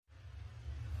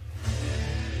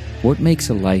What makes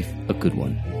a life a good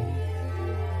one?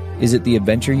 Is it the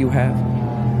adventure you have?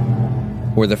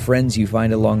 Or the friends you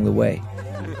find along the way?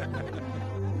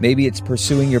 Maybe it's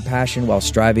pursuing your passion while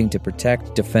striving to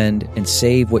protect, defend, and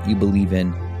save what you believe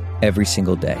in every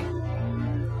single day.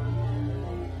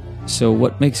 So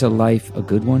what makes a life a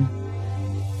good one?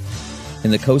 In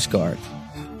the Coast Guard,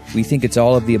 we think it's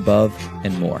all of the above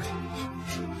and more.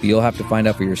 But you'll have to find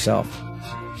out for yourself.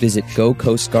 Visit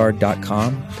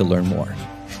gocoastguard.com to learn more.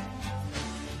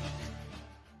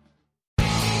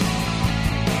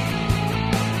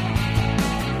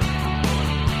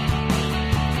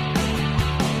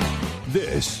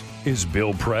 This is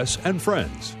Bill Press and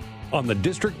Friends on the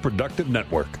District Productive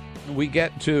Network. We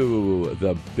get to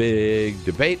the big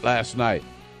debate last night.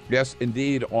 Yes,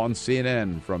 indeed, on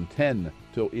CNN from 10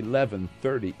 till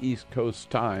 11:30 East Coast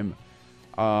time.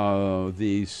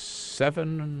 The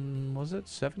seven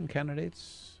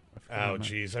candidates? Oh,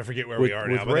 geez, I forget where we are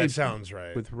now, but that sounds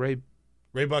right. With Ray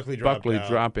Buckley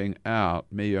dropping out,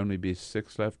 may only be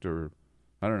 6 left, or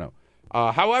I don't know.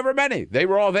 However many, they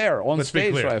were all there on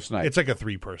stage last night. It's like a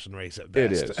 3-person race at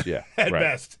best. It is, yeah, at right.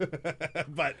 best.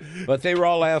 but they were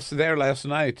all there last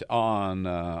night on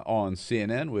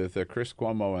CNN with Chris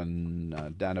Cuomo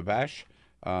and Dana Bash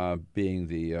being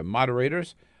the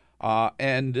moderators,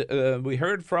 and we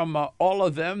heard from all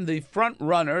of them. The front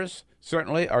runners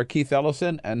certainly are Keith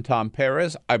Ellison and Tom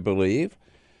Perez, I believe.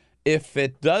 If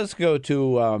it does go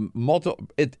to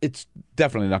it's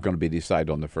definitely not going to be decided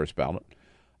on the first ballot.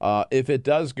 If it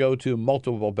does go to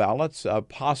multiple ballots, a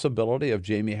possibility of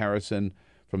Jamie Harrison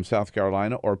from South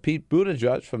Carolina or Pete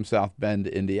Buttigieg from South Bend,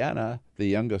 Indiana, the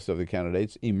youngest of the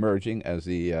candidates, emerging as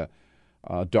the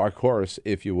dark horse,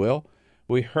 if you will.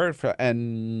 We heard from,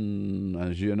 and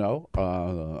as you know,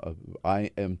 I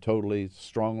am totally,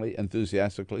 strongly,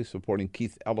 enthusiastically supporting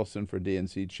Keith Ellison for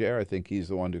DNC chair. I think he's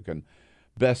the one who can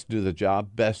best do the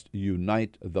job, best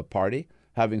unite the party,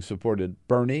 having supported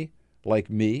Bernie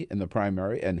like me in the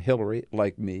primary and Hillary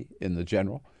like me in the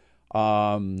general.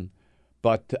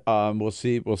 But we'll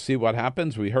see what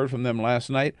happens. We heard from them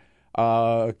last night.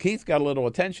 Keith got a little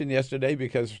attention yesterday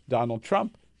because Donald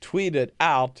Trump tweeted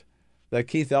out that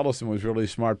Keith Ellison was really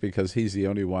smart because he's the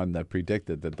only one that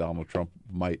predicted that Donald Trump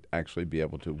might actually be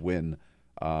able to win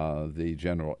the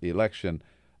general election.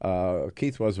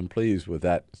 Keith wasn't pleased with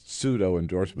that pseudo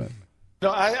endorsement. No,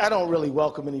 I don't really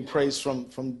welcome any praise from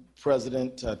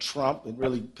President Trump. It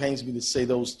really pains me to say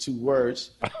those two words.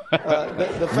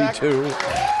 The fact, me too.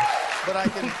 But I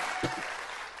can.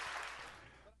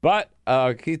 But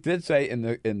Keith did say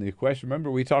in the question. Remember,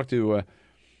 we talked to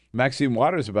Maxine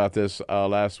Waters about this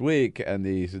last week, and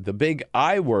the big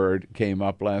I word came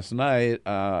up last night,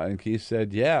 and Keith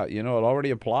said, "Yeah, it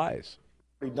already applies."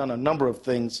 We've done a number of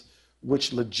things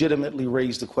which legitimately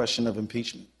raised the question of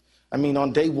impeachment. I mean,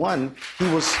 on day one, he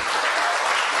was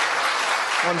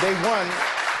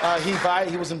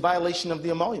in violation of the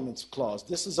emoluments clause.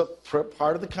 This is a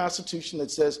part of the Constitution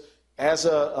that says, as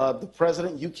the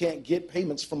president, you can't get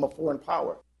payments from a foreign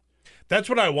power. That's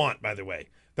what I want, by the way.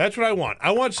 That's what I want.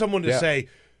 I want someone to say,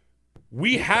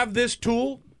 we have this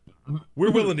tool,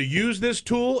 we're willing to use this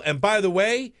tool, and by the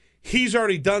way, he's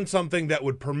already done something that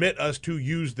would permit us to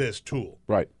use this tool.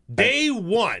 Right. Day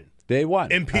one.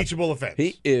 Impeachable offense.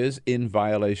 He is in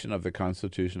violation of the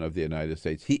Constitution of the United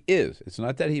States. He is. It's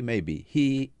not that he may be.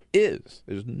 He is.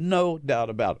 There's no doubt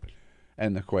about it.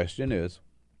 And the question is,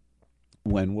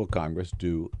 when will Congress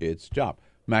do its job?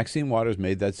 Maxine Waters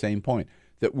made that same point,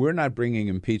 that we're not bringing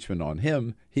impeachment on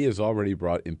him. He has already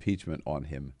brought impeachment on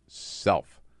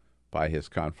himself by his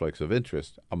conflicts of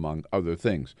interest, among other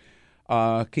things.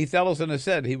 Keith Ellison has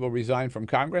said he will resign from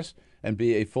Congress and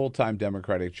be a full-time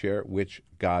Democratic chair, which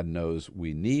God knows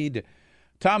we need.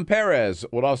 Tom Perez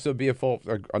will also be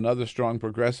another strong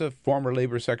progressive, former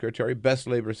labor secretary, best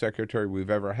labor secretary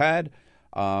we've ever had,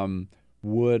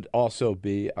 would also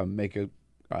be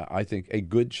I think, a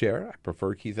good chair. I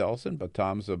prefer Keith Ellison, but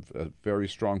Tom's a very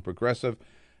strong progressive,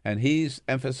 and he's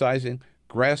emphasizing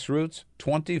grassroots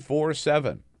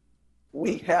 24/7.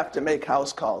 We have to make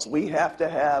house calls. We have to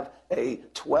have a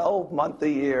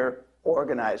 12-month-a-year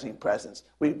organizing presence.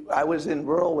 I was in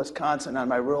rural Wisconsin on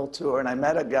my rural tour, and I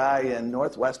met a guy in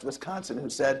northwest Wisconsin who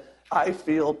said, I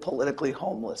feel politically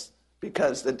homeless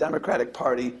because the Democratic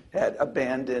Party had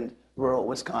abandoned rural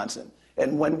Wisconsin.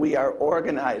 And when we are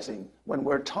organizing, when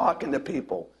we're talking to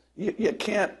people, you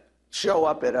can't show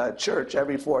up at a church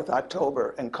every 4th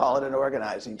October and call it an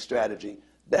organizing strategy.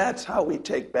 That's how we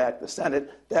take back the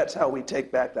Senate. That's how we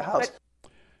take back the House.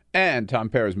 And Tom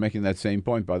Perez making that same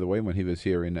point, by the way, when he was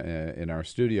here in our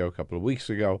studio a couple of weeks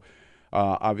ago.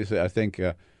 Obviously, I think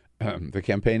The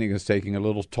campaigning is taking a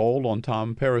little toll on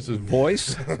Tom Paris's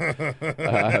voice. But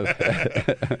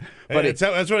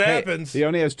that's what happens. He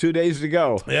only has 2 days to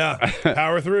go. Yeah,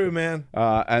 power through, man.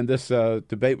 And this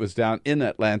debate was down in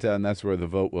Atlanta, and that's where the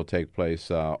vote will take place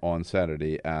on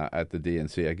Saturday at the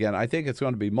DNC. Again, I think it's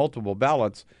going to be multiple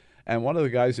ballots, and one of the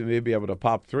guys who may be able to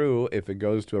pop through if it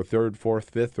goes to a 3rd, 4th,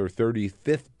 5th, or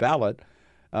 35th ballot,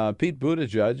 Pete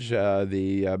Buttigieg,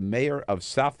 the mayor of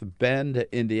South Bend,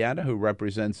 Indiana, who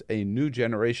represents a new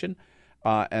generation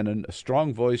and a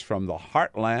strong voice from the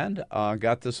heartland,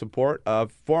 got the support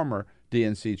of former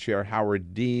DNC chair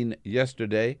Howard Dean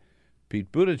yesterday.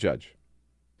 Pete Buttigieg.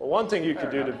 Well, one thing you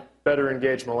could do to better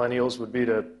engage millennials would be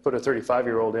to put a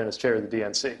 35-year-old in as chair of the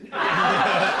DNC.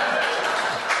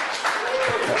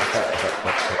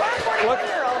 Look,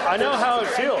 I know how it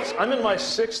feels. I'm in my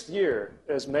 6th year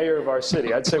as mayor of our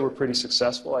city. I'd say we're pretty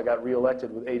successful. I got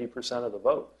reelected with 80% of the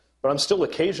vote. But I'm still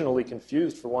occasionally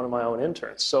confused for one of my own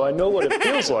interns. So I know what it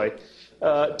feels like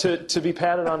to be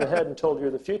patted on the head and told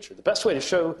you're the future. The best way to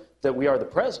show that we are the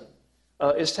present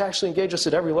is to actually engage us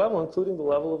at every level, including the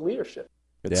level of leadership.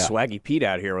 It's Swaggy Pete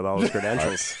out here with all his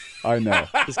credentials. I know.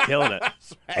 He's killing it.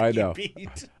 I know.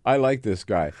 Pete. I like this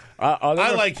guy. I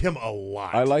like him a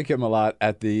lot. I like him a lot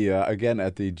at the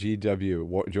at the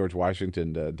GW George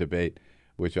Washington debate,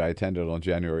 which I attended on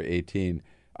January 18.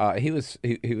 He was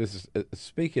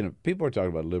speaking of, people were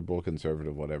talking about liberal,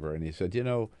 conservative, whatever, and he said, you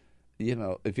know,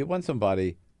 if you want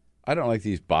somebody, I don't like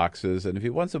these boxes, and if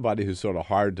you want somebody who's sort of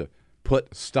hard to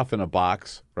put stuff in a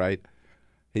box, right?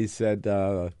 He said,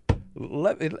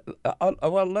 let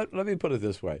me put it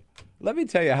this way. Let me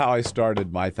tell you how I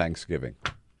started my Thanksgiving.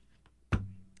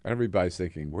 Everybody's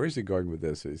thinking, where's he going with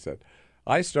this? He said,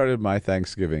 I started my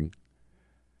Thanksgiving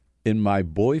in my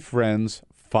boyfriend's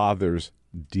father's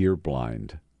deer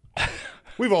blind.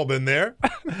 We've all been there,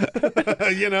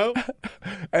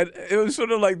 And it was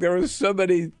sort of like there were so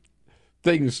many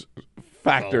things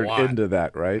factored into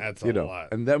that, right? That's a lot.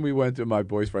 And then we went to my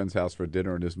boyfriend's house for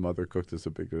dinner, and his mother cooked us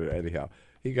a big dinner. Anyhow,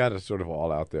 he got us sort of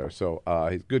all out there. So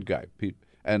he's a good guy, Pete,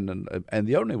 and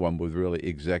the only one with really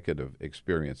executive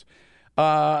experience.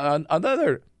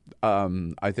 Another,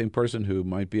 I think, person who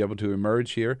might be able to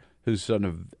emerge here, who's done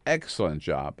an excellent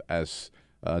job as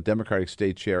Democratic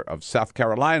State Chair of South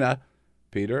Carolina.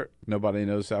 Peter, nobody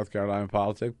knows South Carolina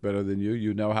politics better than you.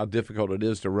 You know how difficult it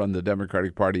is to run the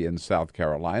Democratic Party in South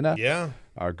Carolina. Yeah.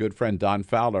 Our good friend Don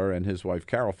Fowler and his wife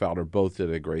Carol Fowler both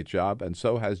did a great job, and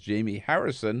so has Jamie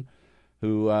Harrison,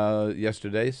 who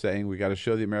yesterday saying we got to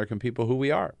show the American people who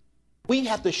we are. We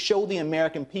have to show the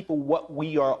American people what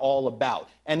we are all about.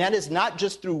 And that is not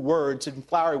just through words and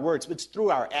flowery words, but it's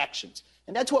through our actions.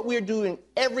 And that's what we're doing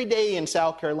every day in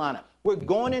South Carolina. We're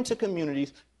going into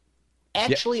communities,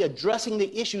 actually addressing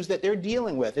the issues that they're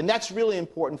dealing with. And that's really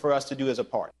important for us to do as a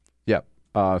party. Yeah.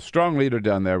 Strong leader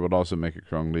down there would also make a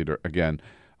strong leader. Again,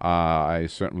 I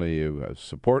certainly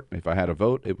support, if I had a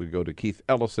vote, it would go to Keith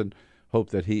Ellison. Hope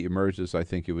that he emerges. I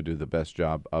think he would do the best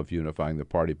job of unifying the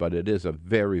party. But it is a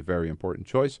very, very important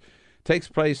choice. Takes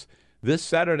place this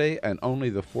Saturday, and only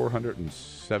the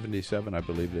 477, I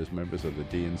believe it is, members of the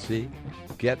DNC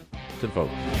get to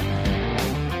vote.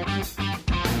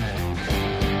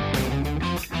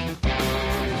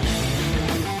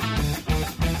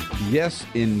 Yes,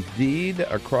 indeed,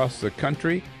 across the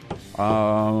country,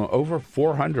 over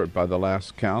 400 by the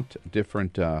last count,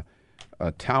 different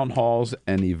town halls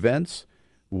and events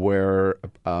where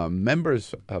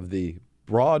members of the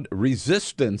broad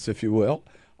resistance, if you will,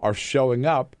 are showing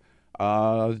up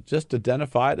just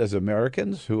identified as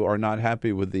Americans who are not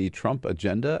happy with the Trump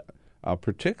agenda,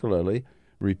 particularly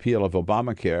repeal of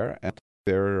Obamacare, and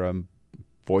their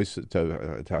voices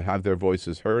to have their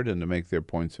voices heard and to make their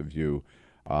points of view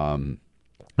and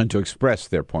to express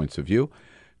their points of view.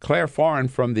 Clare Foran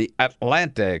from The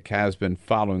Atlantic has been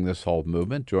following this whole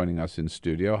movement, joining us in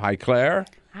studio. Hi, Clare.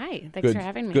 Hi. Thanks for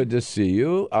having me. Good to see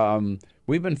you.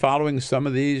 We've been following some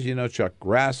of these, Chuck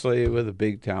Grassley with a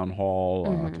big town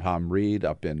hall, Tom Reed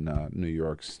up in New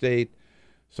York State,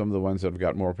 some of the ones that have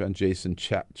got more, Jason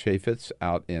Chaffetz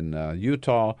out in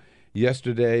Utah.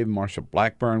 Yesterday, Marsha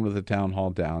Blackburn with a town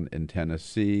hall down in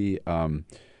Tennessee.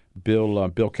 Bill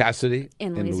Cassidy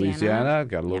in Louisiana.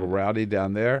 Got a little rowdy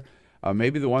down there.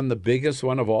 Maybe the biggest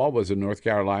one of all was in North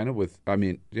Carolina with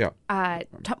the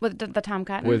Tom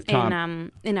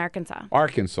Cotton in Arkansas.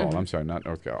 I'm sorry, not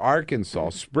North Carolina. Arkansas,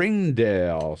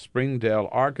 Springdale,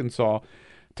 Arkansas.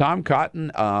 Tom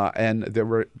Cotton, and there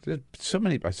were so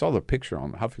many. I saw the picture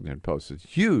on the Huffington Post. It's a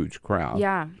huge crowd.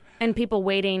 Yeah. And people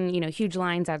waiting, huge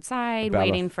lines outside,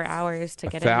 waiting for hours to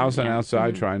get in. 1,000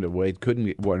 outside trying to wait,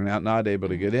 were not able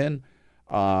to get in.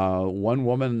 One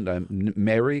woman,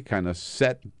 Mary, kind of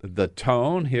set the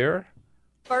tone here.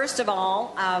 First of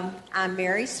all, I'm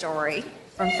Mary Story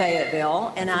from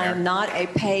Fayetteville, and I am not a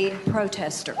paid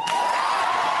protester.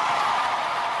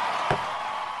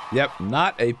 Yep,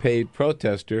 not a paid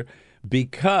protester,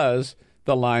 because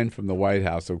the line from the White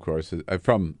House, of course,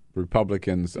 from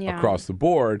Republicans across the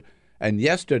board, and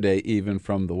yesterday even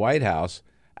from the White House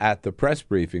at the press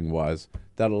briefing, was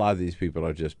that a lot of these people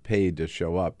are just paid to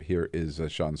show up. Here is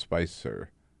Sean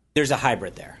Spicer. There's a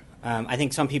hybrid there. I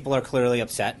think some people are clearly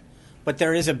upset, but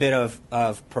there is a bit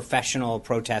of professional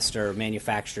protester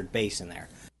manufactured base in there.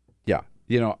 Yeah.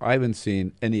 I haven't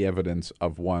seen any evidence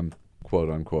of one, quote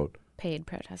unquote, paid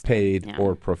protester. Paid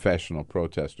or professional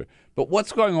protester. But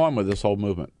what's going on with this whole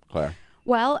movement, Claire?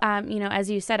 Well, as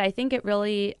you said, I think it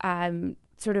really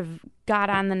sort of got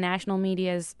on the national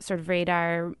media's sort of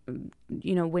radar,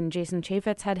 when Jason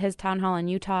Chaffetz had his town hall in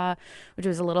Utah, which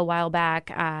was a little while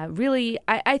back. Really,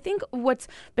 I think what's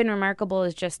been remarkable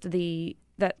is just that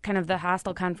kind of the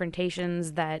hostile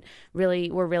confrontations that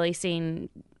we're really seeing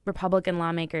Republican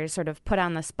lawmakers sort of put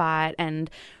on the spot. And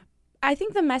I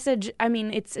think the message,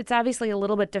 it's obviously a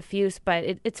little bit diffuse, but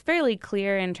it's fairly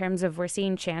clear in terms of we're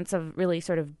seeing chants of really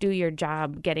sort of do your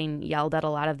job getting yelled at a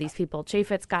lot of these people.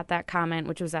 Chaffetz got that comment,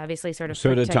 which was obviously sort of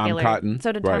particular. So did Tom Cotton.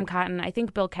 So did Tom Cotton. I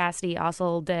think Bill Cassidy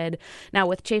also did. Now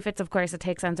with Chaffetz, of course, it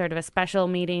takes on sort of a special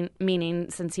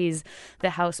meaning since he's the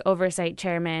House Oversight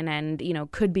Chairman and,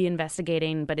 could be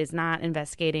investigating but is not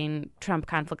investigating Trump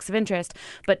conflicts of interest.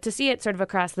 But to see it sort of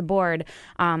across the board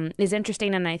is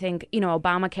interesting. And I think,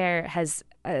 Obamacare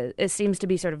it seems to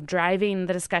be sort of driving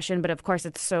the discussion, but of course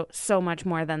it's so much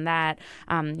more than that.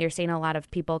 You're seeing a lot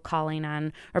of people calling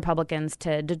on Republicans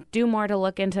to do more to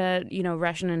look into,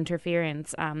 Russian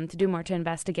interference, to do more to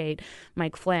investigate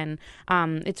Mike Flynn.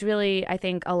 It's really, I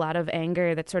think, a lot of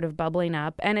anger that's sort of bubbling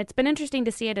up, and it's been interesting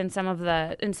to see it in some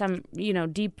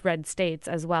deep red states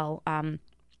as well. I'm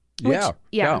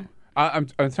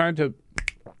trying to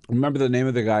remember the name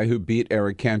of the guy who beat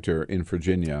Eric Cantor in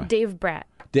Virginia. Dave Bratt.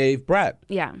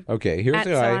 Yeah. Okay, here's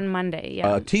the guy. So on Monday,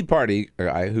 yeah. A Tea Party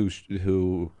guy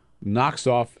who knocks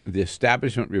off the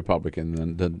establishment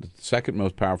Republican, the second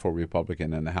most powerful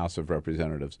Republican in the House of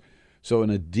Representatives. So in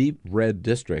a deep red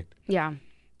district. Yeah.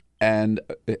 And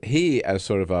he, as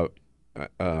sort of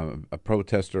a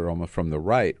protester almost from the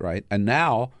right? And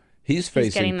now he's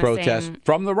facing protests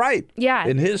from the right. Yeah.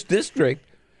 In his district.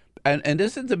 And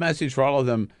isn't the message for all of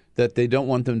them that they don't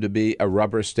want them to be a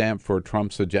rubber stamp for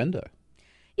Trump's agenda?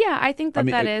 Yeah, I think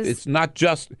that is. It's not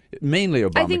just mainly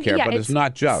Obamacare, but it's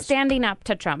not just standing up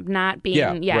to Trump, not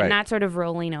being, not sort of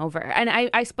rolling over. And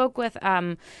I spoke with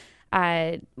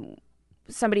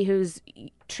somebody who's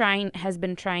has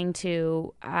been trying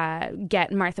to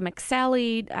get Martha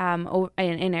McSally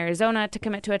in Arizona to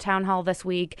commit to a town hall this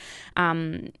week,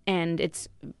 and it's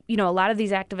a lot of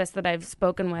these activists that I've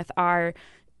spoken with are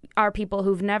people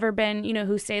who've never been,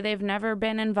 who say they've never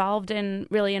been involved in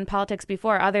politics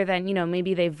before, other than,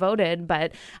 maybe they voted.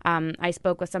 But I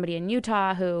spoke with somebody in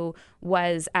Utah who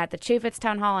was at the Chaffetz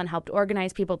Town Hall and helped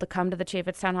organize people to come to the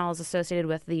Chaffetz Town Halls associated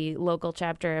with the local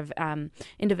chapter of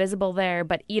Indivisible there.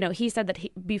 But, he said that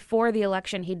before the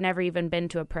election, he'd never even been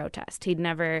to a protest. He'd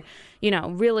never,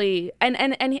 really.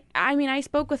 I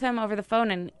spoke with him over the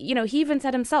phone, and, he even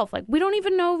said himself, we don't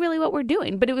even know really what we're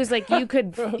doing. But it was you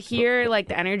could hear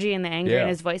the energy and the anger in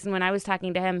his voice. And when I was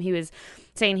talking to him, he was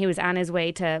saying he was on his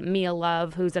way to Mia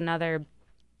Love, who's another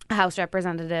House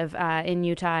representative in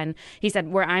Utah, and he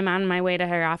said, I'm on my way to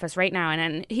her office right now.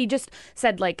 And he just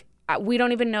said, we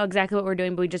don't even know exactly what we're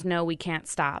doing, but we just know we can't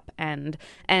stop. And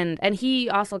he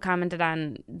also commented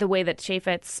on the way that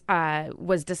Chaffetz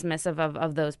was dismissive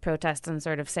of those protests and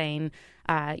sort of saying,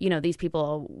 these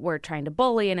people were trying to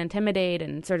bully and intimidate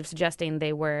and sort of suggesting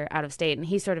they were out of state. And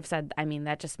he sort of said,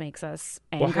 that just makes us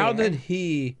angrier. Well, how did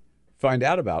he find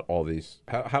out about all these?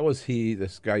 How was he,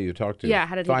 this guy you talked to,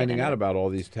 how did he finding out about all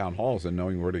these town halls and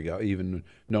knowing where to go, even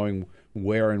knowing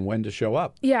where and when to show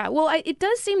up? Yeah, well, it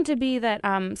does seem to be that,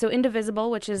 so Indivisible,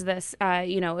 which is this,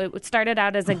 it started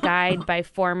out as a guide by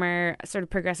former sort of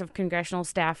progressive congressional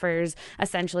staffers,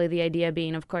 essentially the idea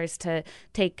being, of course, to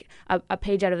take a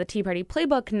page out of the Tea Party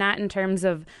playbook, not in terms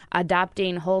of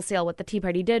adopting wholesale what the Tea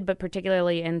Party did, but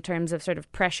particularly in terms of sort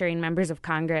of pressuring members of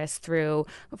Congress through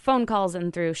phone calls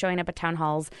and through showing up at town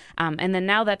halls. And then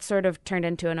now that's sort of turned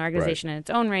into an organization in its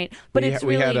own right. But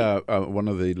we had one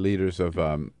of the leaders of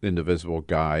Indivisible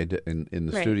Guide in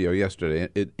the studio yesterday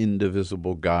at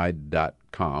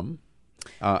indivisibleguide.com.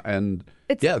 And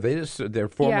they're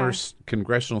former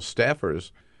congressional staffers.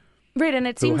 Right, and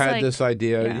it seems who had this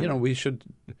idea,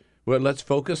 let's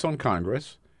focus on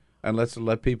Congress. And let's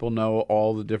let people know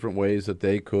all the different ways that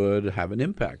they could have an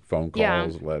impact. Phone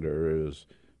calls, letters,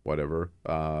 whatever,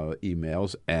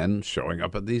 emails, and showing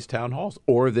up at these town halls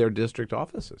or their district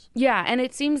offices. Yeah, and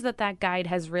it seems that guide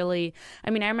has really, I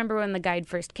remember when the guide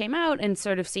first came out and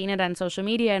sort of seeing it on social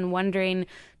media and wondering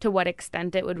to what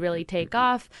extent it would really take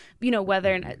off,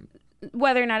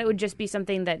 whether or not it would just be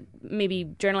something that maybe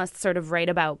journalists sort of write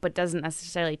about but doesn't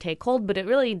necessarily take hold. But it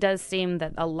really does seem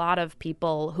that a lot of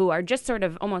people who are just sort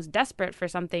of almost desperate for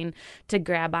something to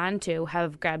grab onto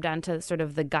have grabbed onto sort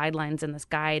of the guidelines in this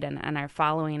guide and are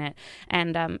following it.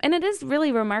 And it is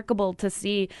really remarkable to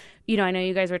see, I know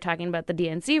you guys were talking about the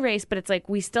DNC race, but it's like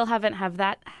we still haven't have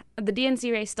that. The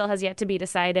DNC race still has yet to be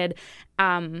decided.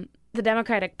 The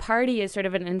Democratic Party is sort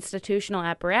of an institutional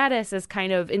apparatus, is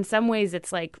kind of, in some ways,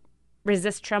 it's like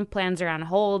resist Trump plans are on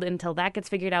hold until that gets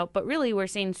figured out. But really, we're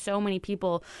seeing so many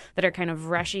people that are kind of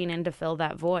rushing in to fill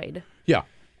that void. Yeah.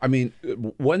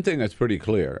 One thing that's pretty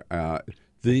clear,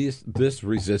 this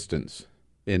resistance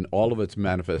in all of its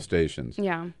manifestations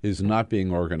is not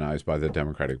being organized by the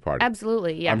Democratic Party.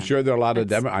 Absolutely, yeah. I'm sure there are a lot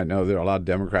of I know there are a lot of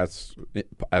Democrats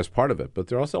as part of it, but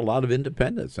there are also a lot of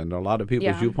independents and a lot of people,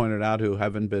 as you pointed out, who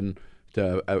haven't been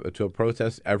to a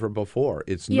protest ever before.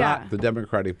 It's not the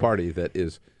Democratic Party that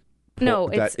is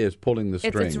pulling the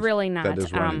strings. It's really not. That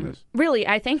is running this. Really,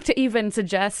 I think to even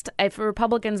suggest, if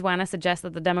Republicans want to suggest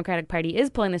that the Democratic Party is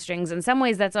pulling the strings, in some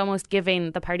ways that's almost giving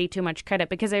the party too much credit,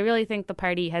 because I really think the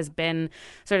party has been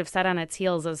sort of set on its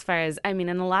heels as far as, in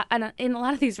a lot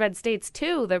of these red states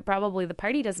too, the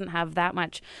party doesn't have that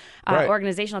much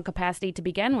organizational capacity to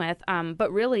begin with.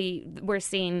 But really, we're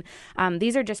seeing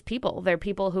these are just people. They're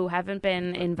people who haven't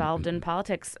been involved in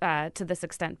politics to this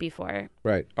extent before.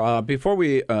 Right. Before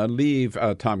we leave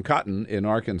Tom Cotton in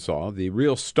Arkansas, the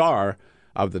real star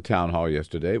of the town hall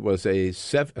yesterday was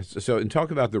so in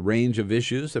talk about the range of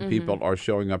issues that people are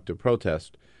showing up to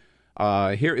protest.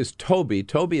 Here is Toby.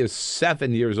 Toby is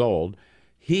 7 years old.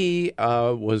 He's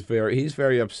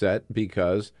very upset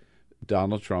because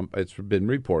Donald Trump, it's been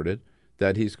reported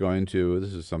that he's going to,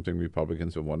 this is something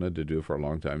Republicans have wanted to do for a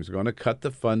long time, he's going to cut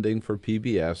the funding for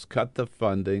PBS, cut the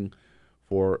funding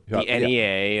for the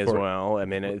NEA as well.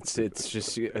 It's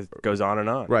just, it goes on and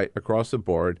on. Right, across the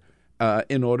board,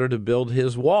 in order to build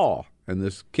his wall. And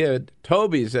this kid,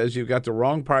 Toby, says you've got the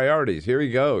wrong priorities. Here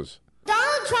he goes.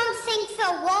 Donald Trump thinks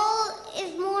a wall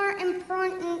is more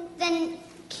important than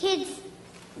kids'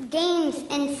 games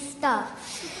and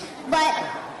stuff. But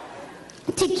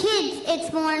to kids,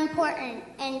 it's more important.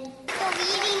 And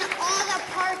deleting all the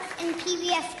parts in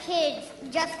PBS Kids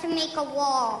just to make a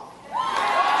wall.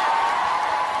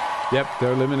 Yep,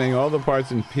 they're eliminating all the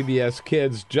parts in PBS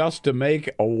Kids just to make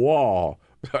a wall.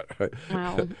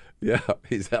 Wow. Yeah,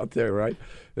 he's out there, right?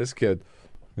 This kid,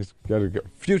 he's got a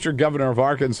future governor of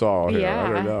Arkansas here. Yeah,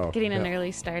 I don't know. Getting an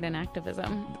early start in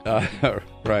activism.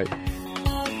 Right.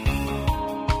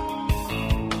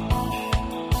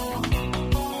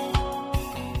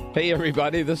 Hey,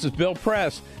 everybody, this is Bill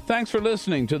Press. Thanks for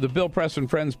listening to the Bill Press and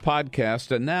Friends podcast.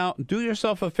 And now, do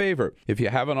yourself a favor. If you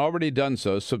haven't already done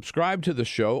so, subscribe to the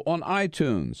show on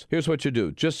iTunes. Here's what you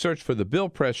do. Just search for The Bill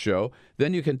Press Show.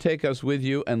 Then you can take us with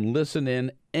you and listen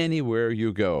in anywhere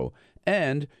you go.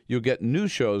 And you'll get new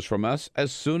shows from us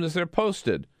as soon as they're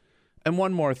posted. And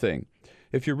one more thing.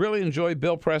 If you really enjoy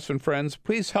Bill Press and Friends,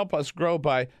 please help us grow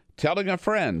by telling a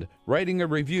friend, writing a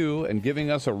review, and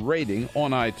giving us a rating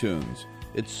on iTunes.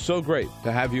 It's so great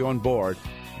to have you on board.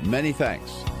 Many thanks.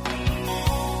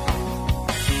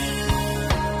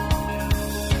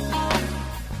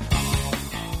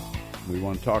 We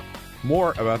want to talk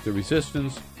more about the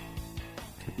resistance,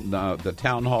 the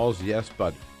town halls, yes,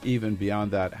 but even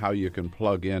beyond that, how you can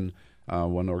plug in.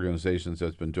 One organization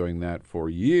that's been doing that for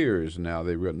years now,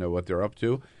 they really know what they're up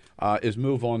to, is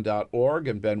MoveOn.org.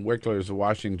 And Ben Wikler is the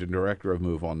Washington director of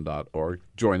MoveOn.org,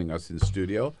 joining us in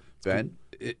studio. Ben,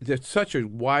 there's such a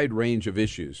wide range of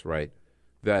issues, right,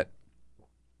 that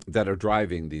are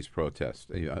driving these protests.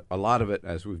 A lot of it,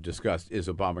 as we've discussed, is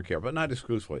Obamacare, but not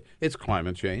exclusively. It's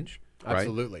climate change, right?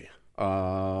 Absolutely.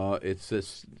 It's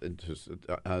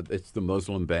the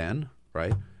Muslim ban,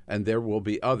 right? And there will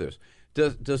be others.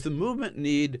 Does the movement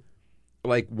need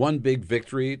like one big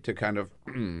victory to kind of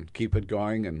keep it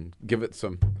going and give it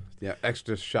some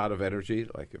extra shot of energy?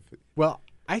 Well,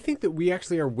 I think that we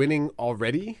actually are winning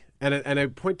already, and I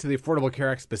point to the Affordable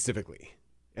Care Act specifically.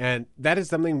 And that is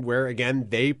something where, again,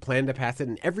 they plan to pass it,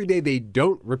 and every day they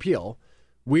don't repeal,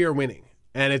 we are winning.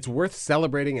 And it's worth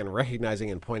celebrating and recognizing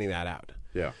and pointing that out.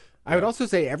 Yeah. I would also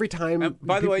say every time... And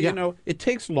by the way, it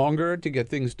takes longer to get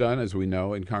things done, as we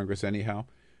know, in Congress anyhow.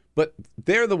 But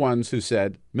they're the ones who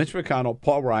said, Mitch McConnell,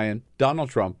 Paul Ryan, Donald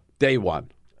Trump, day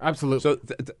one. Absolutely.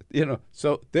 So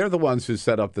so they're the ones who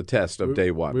set up the test of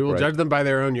day one. We will right? judge them by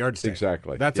their own yardstick.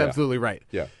 Exactly. That's Yeah. absolutely right.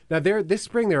 Yeah. Now, this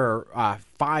spring there are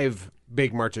 5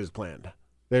 big marches planned.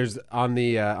 There's on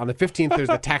the 15th. There's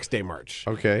the Tax Day March.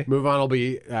 Okay. MoveOn will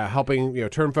be helping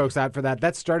turn folks out for that.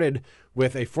 That started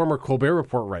with a former Colbert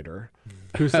Report writer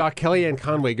who saw Kellyanne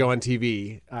Conway go on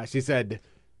TV. She said,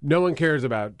 "No one cares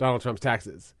about Donald Trump's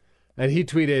taxes," and he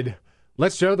tweeted,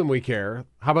 "Let's show them we care.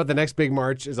 How about the next big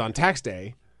march is on Tax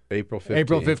Day, April 15th.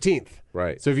 April 15th."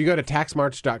 Right. So if you go to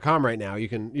taxmarch.com right now, you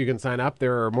can sign up.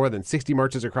 There are more than 60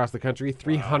 marches across the country.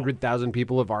 300,000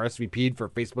 people have RSVP'd for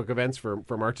Facebook events for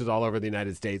marches all over the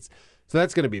United States. So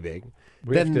that's going to be big.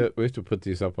 We have to put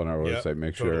these up on our website.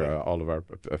 Make sure all of our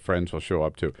friends will show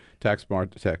up to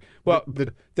TaxSmart. Well,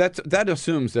 that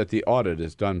assumes that the audit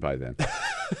is done by then.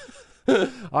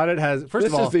 Audit has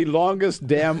This is the longest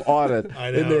damn audit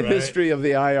in the history of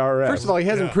the IRS. First of all, he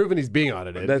hasn't proven he's being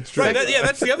audited. That's true. Right,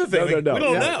 that's the other thing. No. We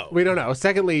don't know. We don't know.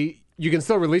 Secondly, you can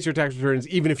still release your tax returns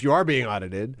even if you are being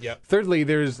audited. Yep. Thirdly,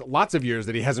 there's lots of years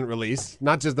that he hasn't released,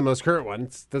 not just the most current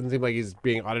ones. Doesn't seem like he's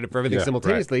being audited for everything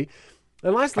simultaneously. Right.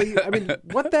 And lastly, I mean,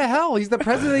 what the hell? He's the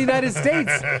president of the United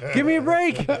States. Give me a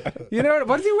break. What's he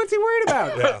worried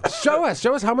about? Yeah. Show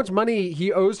us how much money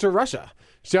he owes to Russia.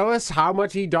 Show us how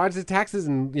much he dodged his taxes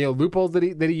and loopholes that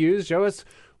he used. Show us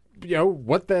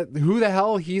who the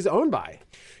hell he's owned by.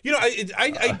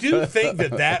 I do think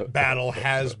that battle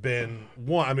has been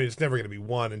won. I mean, it's never going to be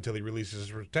won until he releases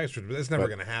his tax return. That's never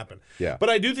going to happen. Yeah. But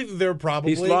I do think that there are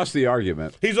probably... He's lost the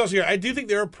argument. I do think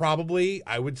there are probably,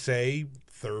 I would say,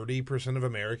 30% of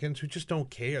Americans who just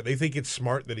don't care. They think it's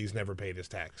smart that he's never paid his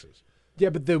taxes. Yeah,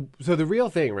 but the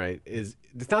real thing, right, is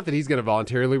it's not that he's going to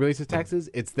voluntarily release his taxes.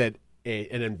 It's that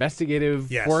an investigative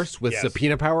force with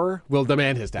subpoena power will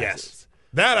demand his taxes. Yes.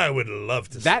 That I would love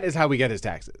to see. That is how we get his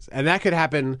taxes. And that could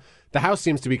happen. The House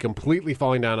seems to be completely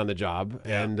falling down on the job,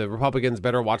 and the Republicans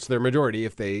better watch their majority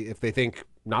if they think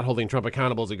not holding Trump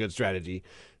accountable is a good strategy.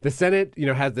 The Senate,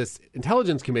 has this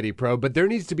Intelligence Committee probe, but there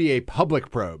needs to be a public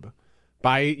probe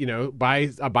by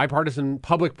a bipartisan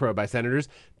public probe by senators.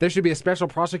 There should be a special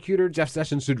prosecutor. Jeff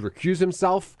Sessions should recuse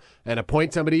himself and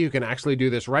appoint somebody who can actually do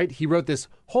this right. He wrote this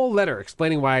whole letter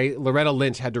explaining why Loretta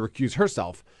Lynch had to recuse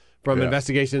herself from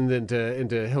investigations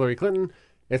into Hillary Clinton.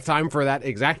 It's time for that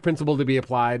exact principle to be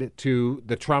applied to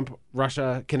the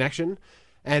Trump-Russia connection.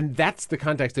 And that's the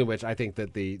context in which I think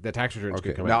that the tax returns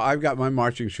could come out. Now, I've got my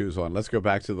marching shoes on. Let's go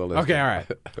back to the list. Okay, all right.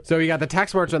 So you got the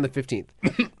tax march on the 15th.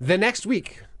 The next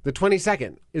week, the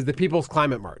 22nd, is the People's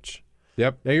Climate March.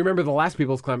 Yep. Now, you remember the last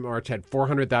People's Climate March had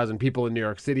 400,000 people in New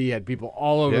York City, had people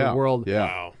all over the world. Yeah.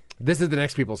 Wow. This is the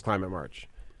next People's Climate March.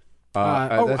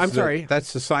 I'm sorry.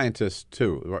 That's the scientists,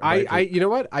 too. Right? You know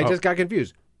what? I just got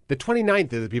confused. The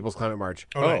 29th is the People's Climate March.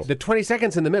 Oh, nice. The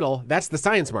 22nd's in the middle. That's the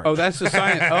Science March. Oh, that's the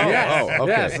science. Oh, yes.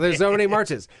 okay. Yes, there's so many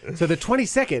marches. So the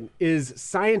 22nd is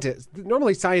scientists.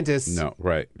 Normally scientists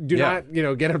do not,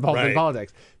 get involved in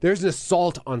politics. There's an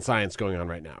assault on science going on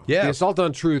right now. Yeah. The assault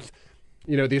on truth,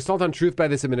 the assault on truth by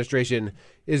this administration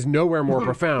is nowhere more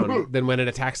profound than when it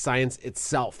attacks science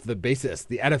itself, the basis,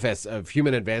 the edifice of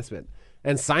human advancement.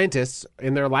 And scientists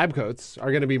in their lab coats are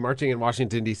going to be marching in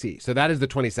Washington, D.C. So that is the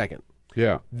 22nd.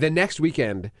 Yeah. The next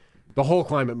weekend, the whole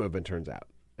climate movement turns out.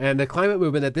 And the climate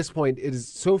movement at this point is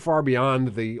so far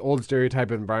beyond the old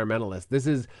stereotype of environmentalists. This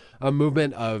is a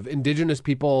movement of indigenous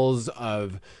peoples,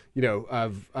 of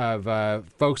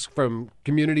folks from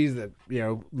communities that,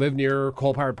 live near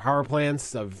coal-powered power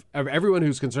plants, of everyone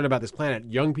who's concerned about this planet.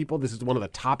 Young people, this is one of the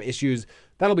top issues.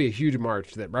 That'll be a huge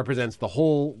march that represents the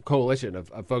whole coalition of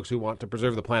folks who want to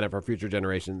preserve the planet for future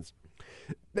generations.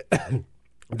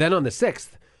 Then on the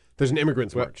 6th, there's an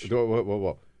immigrants march.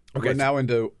 Whoa. Okay, we're now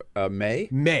into May?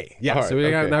 May, yeah. Right, so we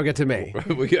now get to May.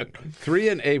 We get 3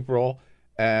 in April,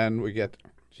 and we get,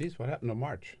 what happened to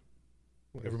March?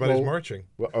 Everybody's marching.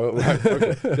 Well,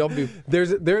 okay.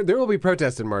 There will be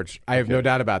protests in March. I have no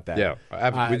doubt about that.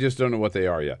 Yeah, we just don't know what they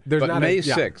are yet. There's but May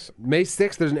 6th. May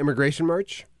 6th, there's an immigration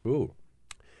march. Ooh.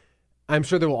 I'm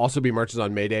sure there will also be marches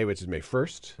on May Day, which is May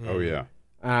 1st. Oh, yeah.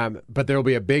 But there will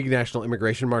be a big national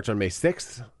immigration march on May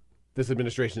 6th. This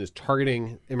administration is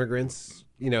targeting immigrants.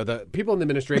 The people in the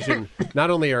administration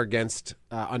not only are against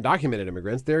undocumented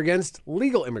immigrants, they're against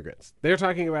legal immigrants. They're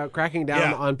talking about cracking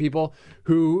down on people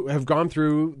who have gone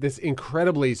through this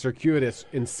incredibly circuitous,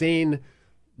 insane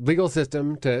legal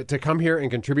system to come here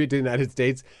and contribute to the United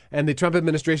States. And the Trump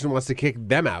administration wants to kick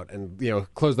them out and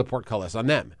close the portcullis on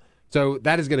them. So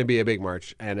that is going to be a big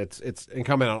march, and it's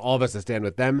incumbent on all of us to stand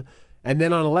with them. And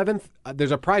then on 11th,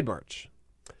 there's a Pride March.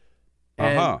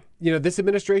 And this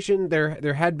administration,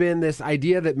 there had been this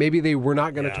idea that maybe they were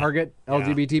not going to target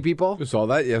LGBT people. We saw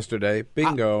that yesterday.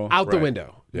 Bingo. Out the Right.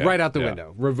 window. Yeah. Right out the Yeah.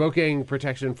 window. Revoking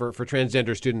protection for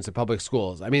transgender students in public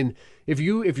schools. I mean, if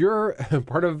you're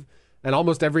part of, and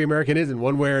almost every American is in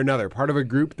one way or another, part of a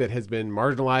group that has been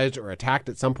marginalized or attacked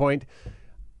at some point,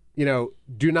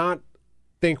 do not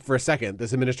think for a second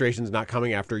this administration is not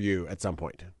coming after you at some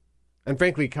point. And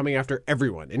frankly, coming after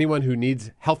everyone. Anyone who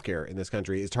needs health care in this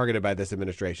country is targeted by this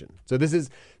administration. So this is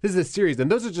a series,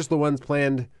 and those are just the ones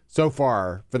planned so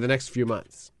far for the next few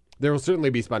months. There will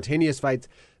certainly be spontaneous fights.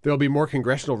 There will be more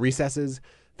congressional recesses.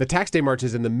 The Tax Day March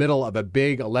is in the middle of a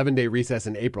big 11-day recess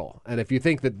in April. And if you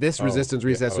think that this resistance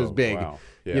recess was big, wow.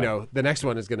 Yeah. the next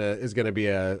one is gonna be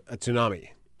a tsunami.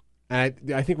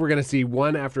 And I think we're going to see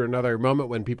one after another moment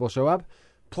when people show up.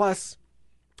 Plus,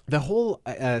 the whole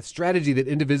strategy that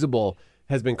Indivisible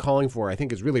has been calling for, I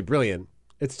think, is really brilliant.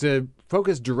 It's to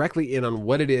focus directly in on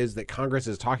what it is that Congress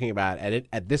is talking about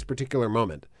at this particular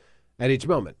moment, at each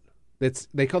moment.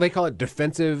 They call it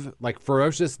defensive, like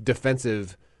ferocious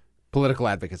defensive political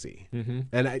advocacy. Mm-hmm.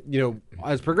 And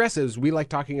as progressives, we like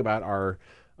talking about our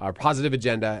positive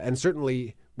agenda, and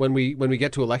certainly when we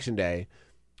get to election day,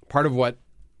 part of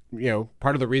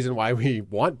the reason why we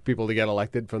want people to get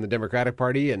elected from the Democratic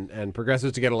Party and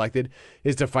progressives to get elected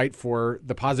is to fight for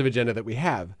the positive agenda that we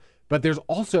have. But there's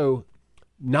also,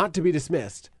 not to be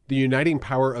dismissed, the uniting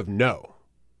power of no.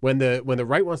 When the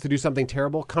right wants to do something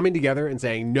terrible, coming together and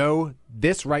saying, no,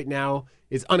 this right now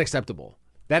is unacceptable.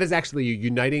 That is actually a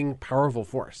uniting, powerful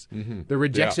force. Mm-hmm. The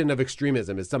rejection of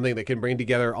extremism is something that can bring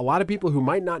together a lot of people who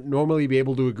might not normally be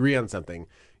able to agree on something.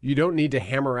 You don't need to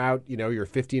hammer out, your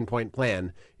 15-point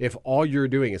plan if all you're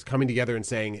doing is coming together and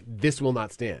saying, this will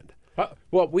not stand.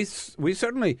 Well, we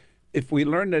certainly, if we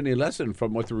learned any lesson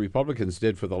from what the Republicans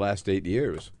did for the last 8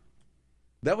 years,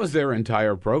 that was their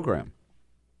entire program.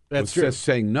 That's true. Just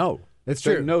saying no. That's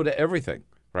saying true. no to everything.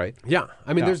 Right. Yeah.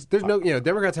 I mean, there's no,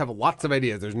 Democrats have lots of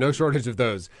ideas. There's no shortage of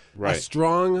those. Right. A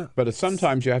strong. But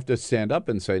sometimes you have to stand up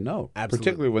and say no. Absolutely.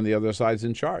 Particularly when the other side's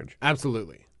in charge.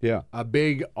 Absolutely. Yeah. A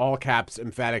big all caps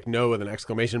emphatic no with an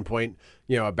exclamation point,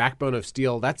 a backbone of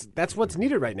steel. That's what's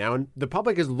needed right now. And the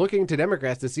public is looking to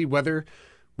Democrats to see whether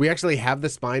we actually have the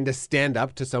spine to stand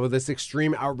up to some of this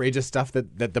extreme, outrageous stuff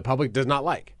that the public does not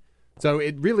like. So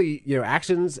it really,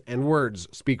 actions and words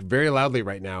speak very loudly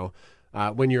right now.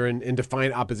 When you're in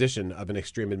defiant opposition of an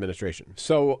extreme administration.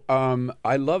 So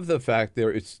I love the fact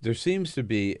there seems to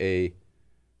be a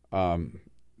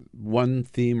one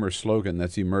theme or slogan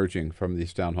that's emerging from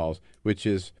these town halls, which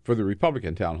is, for the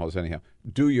Republican town halls anyhow,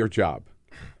 do your job.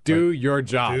 Do your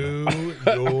job. Do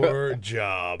your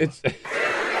job. There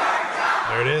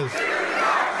it is.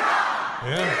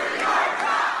 Yeah.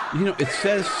 It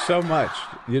says so much,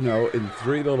 in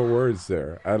three little words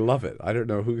there. I love it. I don't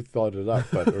know who thought it up,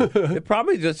 but it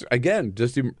probably just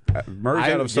emerged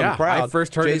out of some crowd. I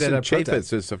first heard Jason it at a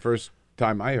protest. It's the first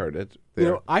time I heard it.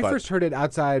 There, first heard it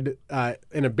outside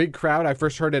in a big crowd. I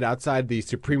first heard it outside the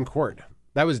Supreme Court.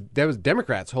 That was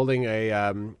Democrats holding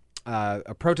a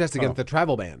protest against the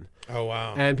travel ban. Oh,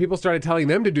 wow. And people started telling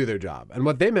them to do their job. And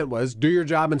what they meant was, do your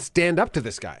job and stand up to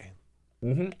this guy.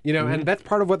 Mm-hmm. And that's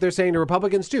part of what they're saying to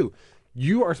Republicans too.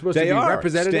 You are supposed to be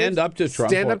representatives. Stand up to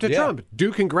Trump. Stand up to Trump.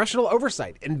 Do congressional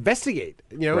oversight. Investigate.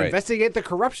 Right. Investigate the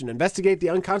corruption. Investigate the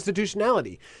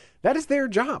unconstitutionality. That is their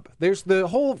job. There's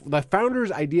the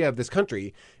founders' idea of this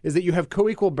country is that you have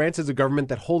co-equal branches of government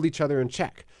that hold each other in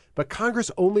check. But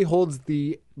Congress only holds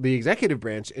the executive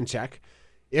branch in check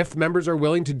if members are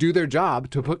willing to do their job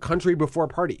to put country before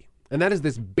party. And that is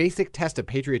this basic test of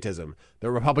patriotism that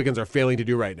Republicans are failing to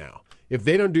do right now. If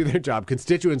they don't do their job,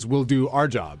 constituents will do our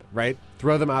job, right?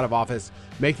 Throw them out of office,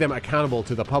 make them accountable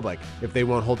to the public if they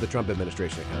won't hold the Trump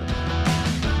administration accountable.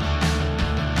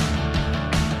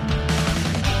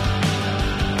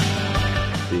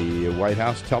 The White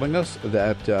House telling us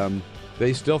that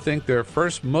they still think their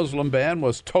first Muslim ban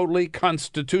was totally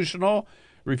constitutional,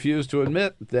 refused to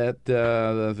admit that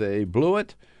they blew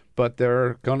it. But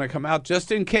they're going to come out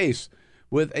just in case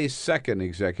with a second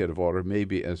executive order,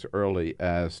 maybe as early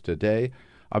as today.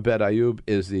 Abed Ayoub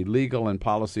is the Legal and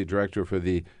Policy Director for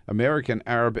the American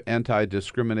Arab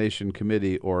Anti-Discrimination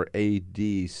Committee, or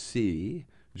ADC,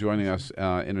 joining us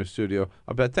in our studio.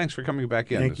 Abed, thanks for coming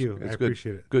back in. Thank you. I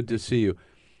appreciate it. Good to see you.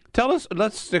 Tell us,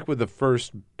 let's stick with the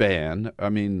first ban. I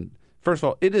mean, first of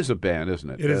all, it is a ban, isn't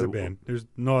it? It is a ban. There's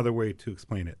no other way to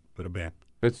explain it but a ban.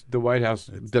 It's the White House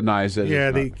denies it.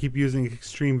 Yeah, they keep using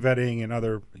extreme vetting and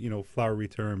other, flowery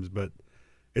terms, but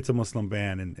it's a Muslim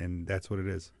ban, and that's what it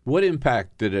is. What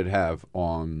impact did it have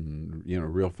on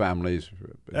real families?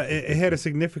 It had a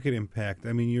significant impact.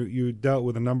 I mean, you dealt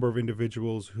with a number of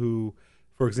individuals who,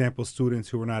 for example, students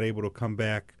who were not able to come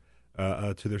back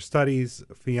to their studies,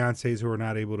 fiancés who were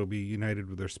not able to be united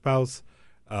with their spouse,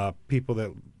 people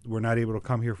that were not able to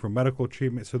come here for medical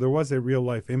treatment. So there was a real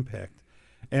life impact.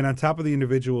 And on top of the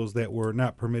individuals that were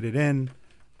not permitted in,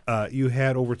 you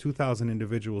had over 2,000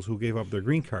 individuals who gave up their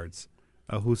green cards,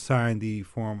 who signed the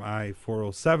Form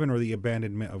I-407 or the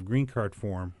abandonment of green card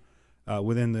form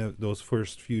within those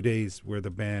first few days where the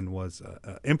ban was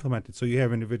implemented. So you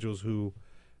have individuals who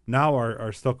now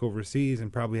are stuck overseas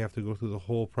and probably have to go through the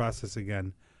whole process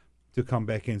again to come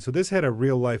back in. So this had a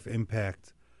real life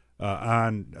impact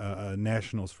on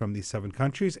nationals from these 7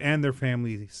 countries and their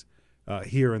families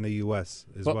here in the U.S.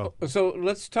 as well. So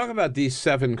let's talk about these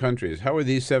 7 countries. How are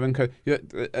these 7 countries?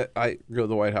 I go to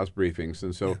the White House briefings,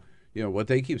 and so what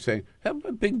they keep saying, have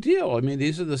a big deal. I mean,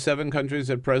 these are the 7 countries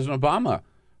that President Obama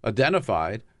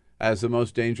identified as the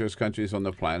most dangerous countries on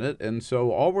the planet, and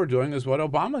so all we're doing is what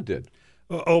Obama did.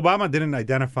 Obama didn't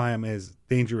identify them as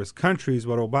dangerous countries.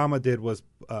 What Obama did was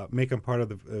make them part of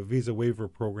the visa waiver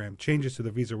program, changes to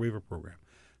the visa waiver program.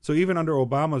 So even under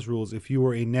Obama's rules, if you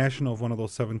were a national of one of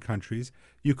those 7 countries,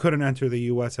 you couldn't enter the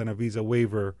U.S. on a visa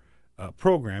waiver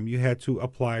program. You had to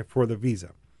apply for the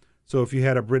visa. So if you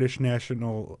had a British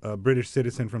national, British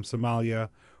citizen from Somalia,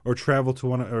 or travel to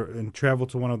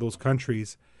one of those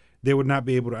countries, they would not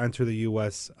be able to enter the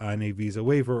U.S. on a visa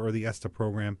waiver or the ESTA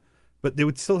program, but they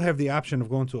would still have the option of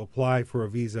going to apply for a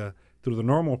visa through the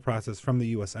normal process from the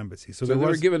U.S. Embassy. So they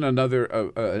were given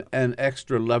an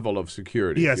extra level of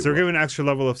security. Yes, they're given an extra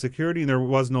level of security, and there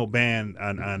was no ban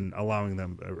on allowing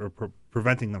them or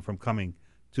preventing them from coming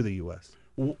to the U.S.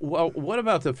 Well, what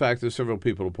about the fact that several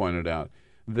people have pointed out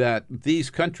that these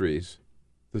countries,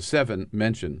 the 7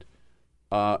 mentioned,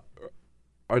 are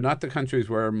not the countries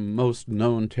where most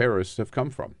known terrorists have come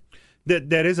from?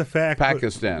 That is a fact.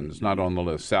 Pakistan is not on the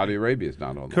list. Saudi Arabia is not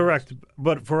on the list. Correct.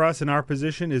 But for us in our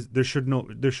position, there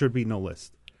should be no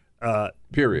list.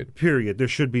 Period. There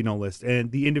should be no list.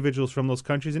 And the individuals from those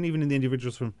countries, and even the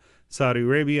individuals from Saudi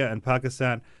Arabia and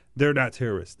Pakistan, they're not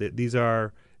terrorists. These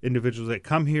are individuals that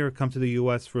come to the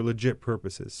U.S. for legit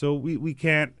purposes. So we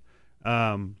can't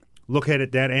look at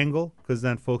it that angle, because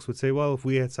then folks would say, well, if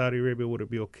we had Saudi Arabia, would it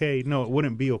be okay? No, it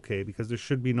wouldn't be okay, because there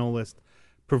should be no list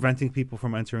preventing people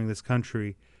from entering this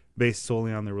country based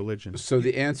solely on their religion. So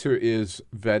the answer is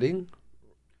vetting?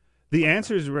 The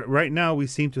answer is right now we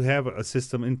seem to have a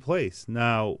system in place.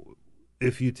 Now,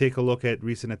 if you take a look at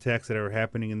recent attacks that are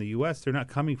happening in the U.S., they're not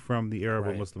coming from the Arab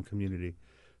or Muslim community.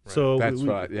 Right. So that's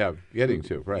getting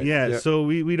to, right. Yeah, so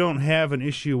we don't have an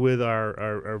issue with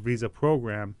our visa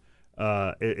program.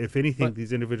 If anything,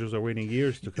 these individuals are waiting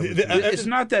years to come. It's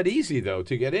not that easy, though,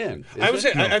 to get in. I would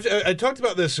say I talked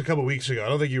about this a couple weeks ago. I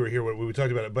don't think you were here when we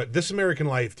talked about it, but This American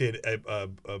Life did a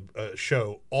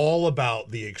show all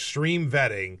about the extreme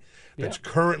vetting that's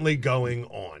currently going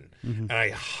on. Mm-hmm. And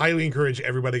I highly encourage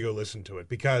everybody to go listen to it,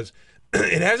 because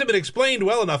it hasn't been explained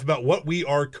well enough about what we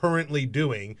are currently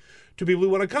doing to people who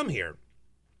want to come here.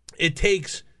 It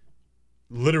takes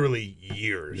literally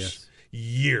years.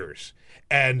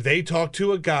 And they talk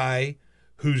to a guy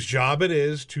whose job it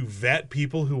is to vet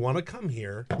people who want to come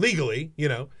here legally,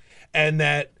 and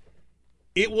that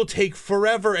it will take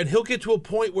forever. And he'll get to a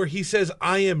point where he says,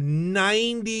 I am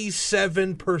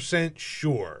 97%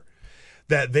 sure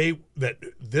that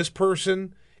this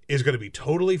person is going to be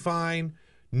totally fine.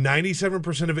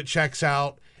 97% of it checks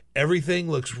out.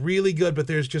 Everything looks really good, but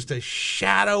there's just a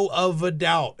shadow of a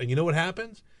doubt. And you know what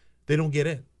happens? They don't get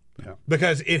in. Yeah.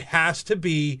 Because it has to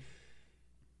be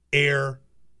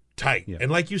airtight. Yeah.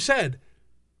 And like you said,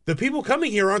 the people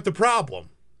coming here aren't the problem.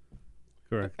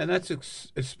 Correct. And that's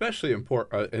especially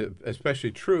important,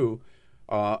 especially true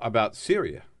about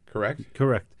Syria, correct?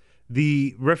 Correct.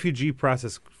 The refugee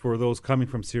process for those coming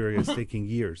from Syria is taking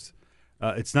years.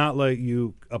 It's not like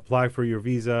you apply for your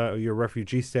visa or your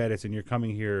refugee status and you're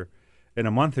coming here in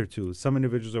a month or two. Some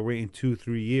individuals are waiting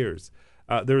 2-3 years.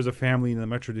 There was a family in the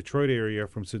Metro Detroit area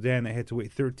from Sudan that had to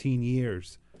wait 13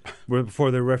 years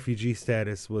before their refugee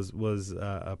status was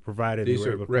provided. These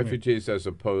are refugees as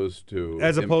opposed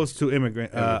to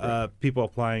immigrant people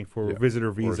applying for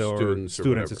visitor visa or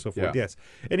students and so forth. Yeah. Yes,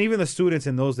 and even the students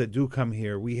and those that do come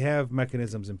here, we have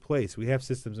mechanisms in place. We have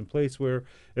systems in place where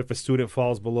if a student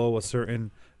falls below a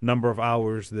certain number of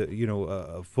hours, that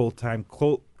a full-time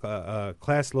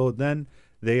class load, then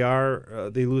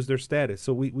they lose their status.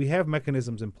 So we have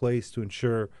mechanisms in place to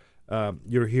ensure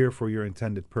you're here for your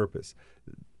intended purpose.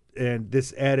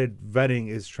 this added vetting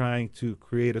is trying to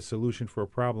create a solution for a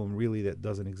problem really that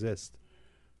doesn't exist.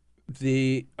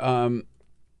 The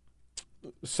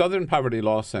Southern Poverty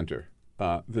Law Center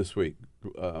this week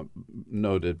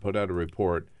put out a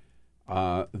report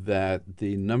that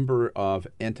the number of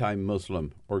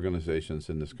anti-Muslim organizations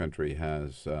in this country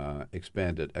has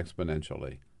expanded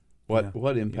exponentially.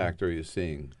 What impact are you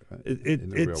seeing in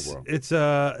the real world? It's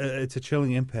a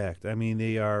chilling impact. I mean,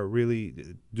 they are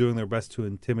really doing their best to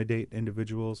intimidate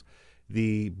individuals.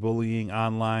 The bullying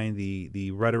online,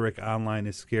 the rhetoric online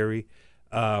is scary.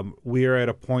 We are at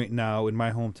a point now in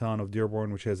my hometown of Dearborn,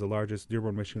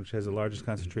 Dearborn, Michigan, which has the largest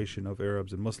concentration of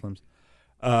Arabs and Muslims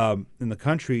in the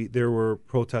country. There were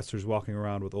protesters walking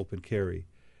around with open carry,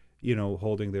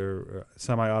 holding their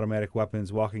semi-automatic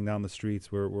weapons, walking down the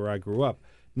streets where I grew up.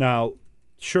 Now,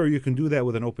 sure, you can do that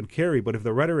with an open carry, but if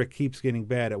the rhetoric keeps getting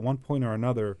bad, at one point or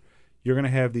another, you're going to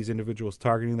have these individuals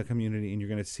targeting the community, and you're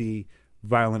going to see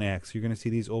violent acts. You're going to see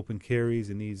these open carries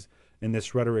and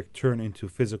this rhetoric turn into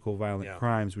physical violent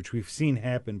crimes, which we've seen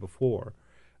happen before.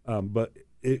 But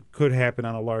it could happen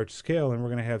on a large scale, and we're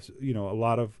going to have a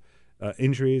lot of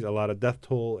injuries, a lot of death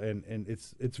toll, and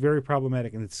it's very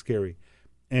problematic and it's scary.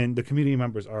 And the community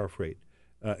members are afraid.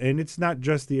 And it's not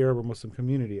just the Arab or Muslim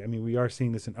community. I mean, we are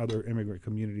seeing this in other immigrant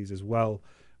communities as well,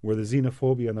 where the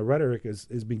xenophobia and the rhetoric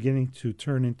is beginning to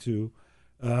turn into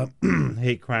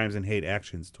hate crimes and hate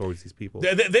actions towards these people.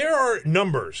 There are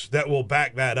numbers that will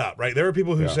back that up, right? There are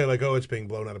people who say, like, oh, it's being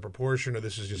blown out of proportion, or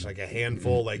this is just like a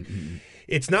handful. Like,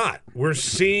 it's not. We're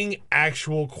seeing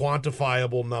actual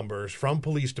quantifiable numbers from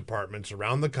police departments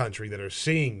around the country that are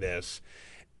seeing this.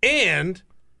 And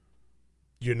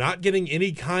you're not getting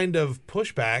any kind of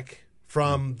pushback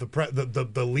from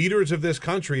the leaders of this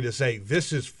country to say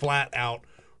this is flat out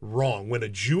wrong. When a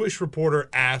Jewish reporter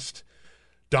asked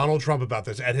Donald Trump about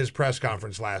this at his press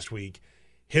conference last week,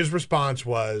 his response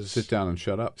was, sit down and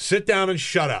shut up. Sit down and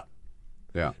shut up.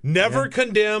 Yeah. Never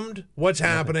condemned what's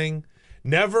happening,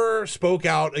 never spoke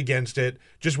out against it,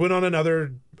 just went on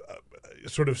another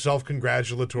sort of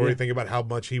self-congratulatory thing about how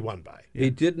much he won by.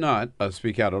 He did not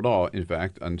speak out at all, in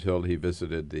fact, until he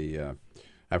visited the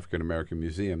African American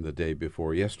Museum the day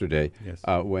before yesterday,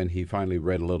 when he finally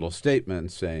read a little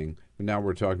statement saying, now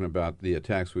we're talking about the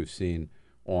attacks we've seen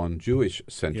on Jewish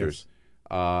centers.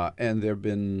 And there have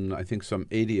been, I think, some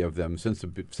 80 of them since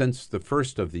the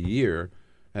first of the year,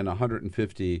 and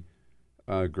 150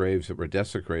 graves that were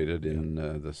desecrated in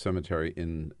the cemetery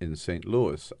in St.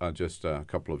 Louis just a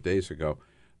couple of days ago.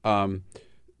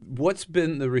 What's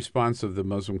been the response of the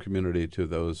Muslim community to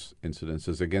those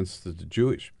incidences against the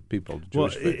Jewish people?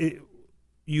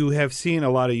 You have seen a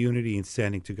lot of unity in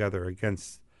standing together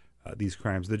against these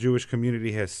crimes. The Jewish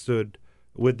community has stood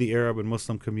with the Arab and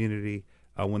Muslim community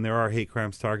when there are hate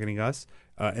crimes targeting us.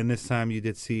 And this time you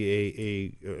did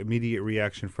see a immediate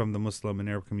reaction from the Muslim and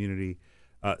Arab community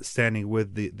standing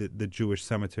with the Jewish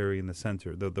cemetery in the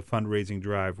center, the fundraising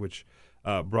drive, which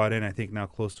brought in, I think, now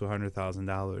close to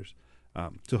 $100,000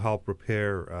 to help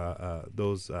repair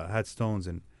those headstones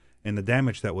and the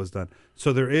damage that was done.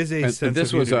 So there is a sense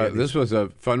this of was this was a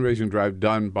fundraising drive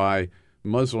done by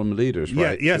Muslim leaders,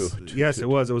 right? Yes, it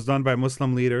was. It was done by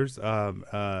Muslim leaders,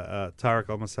 Tariq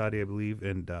Al-Masadi, I believe,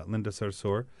 and Linda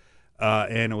Sarsour,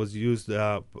 and it was used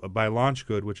by Launch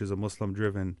Good, which is a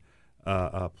Muslim-driven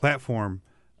platform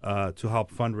to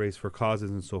help fundraise for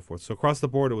causes and so forth. So across the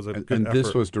board, it was a good effort. And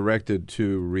this was directed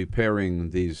to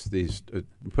repairing these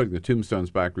putting the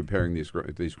tombstones back, repairing these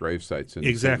grave sites in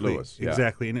St. Louis.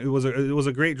 Exactly. And it was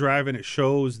a great drive, and it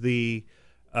shows the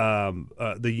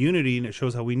unity, and it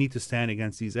shows how we need to stand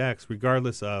against these acts,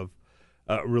 regardless of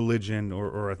religion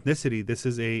or ethnicity. This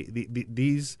is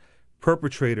these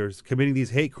perpetrators committing these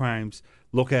hate crimes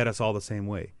look at us all the same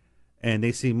way. And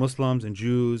they see Muslims and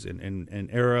Jews and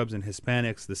Arabs and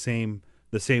Hispanics the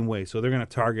same way. So they're going to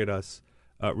target us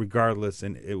regardless.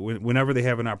 And whenever they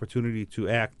have an opportunity to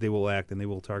act, they will act, and they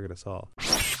will target us all.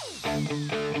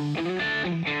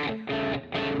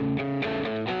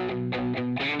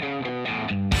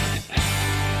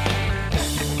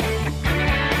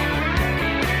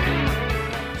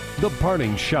 The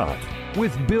Parting Shot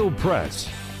with Bill Press.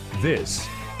 This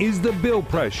is The Bill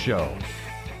Press Show.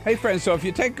 Hey, friends, so if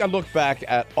you take a look back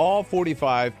at all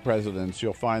 45 presidents,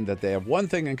 you'll find that they have one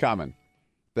thing in common.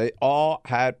 They all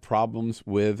had problems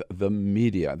with the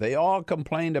media. They all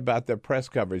complained about their press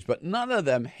coverage, but none of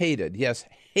them hated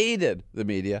the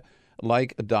media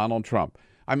like Donald Trump.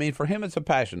 I mean, for him, it's a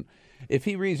passion. If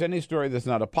he reads any story that's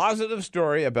not a positive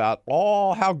story about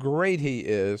how great he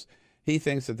is, he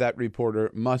thinks that reporter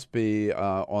must be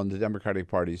on the Democratic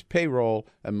Party's payroll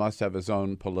and must have his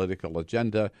own political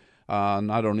agenda.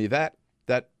 Not only that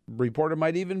reporter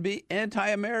might even be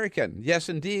anti-American. Yes,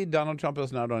 indeed, Donald Trump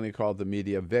has not only called the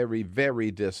media very,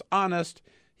 very dishonest,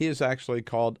 he has actually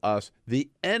called us the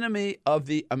enemy of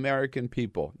the American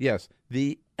people. Yes,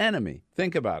 the enemy.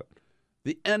 Think about it.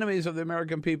 The enemies of the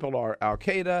American people are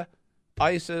Al-Qaeda,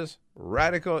 ISIS,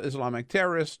 radical Islamic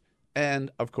terrorists,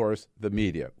 and, of course, the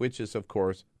media, which is, of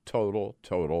course,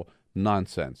 total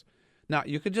nonsense. Now,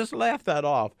 you could just laugh that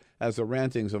off as the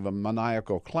rantings of a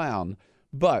maniacal clown,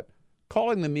 but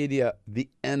calling the media the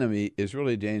enemy is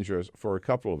really dangerous for a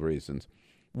couple of reasons.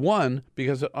 One,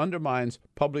 because it undermines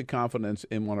public confidence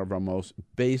in one of our most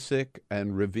basic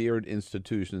and revered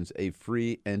institutions, a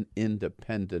free and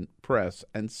independent press.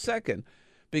 And second,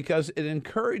 because it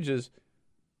encourages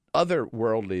other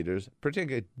world leaders,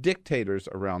 particularly dictators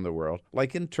around the world,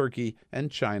 like in Turkey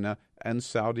and China and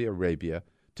Saudi Arabia,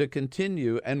 to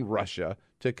continue, and Russia,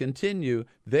 to continue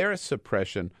their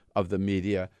suppression of the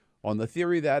media on the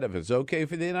theory that if it's okay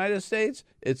for the United States,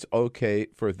 it's okay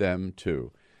for them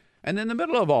too. And in the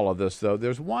middle of all of this, though,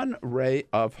 there's one ray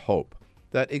of hope,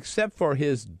 that except for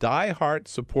his diehard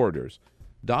supporters,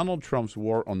 Donald Trump's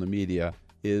war on the media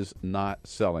is not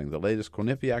selling. The latest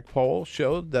Quinnipiac poll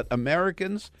showed that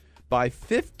Americans, by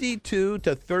 52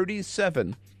 to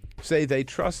 37, say they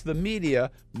trust the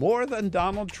media more than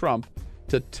Donald Trump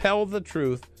to tell the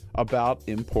truth about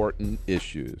important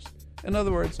issues. In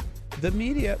other words, the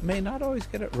media may not always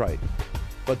get it right,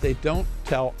 but they don't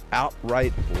tell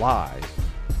outright lies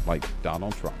like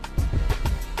Donald Trump.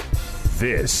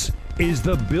 This is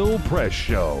the Bill Press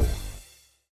Show.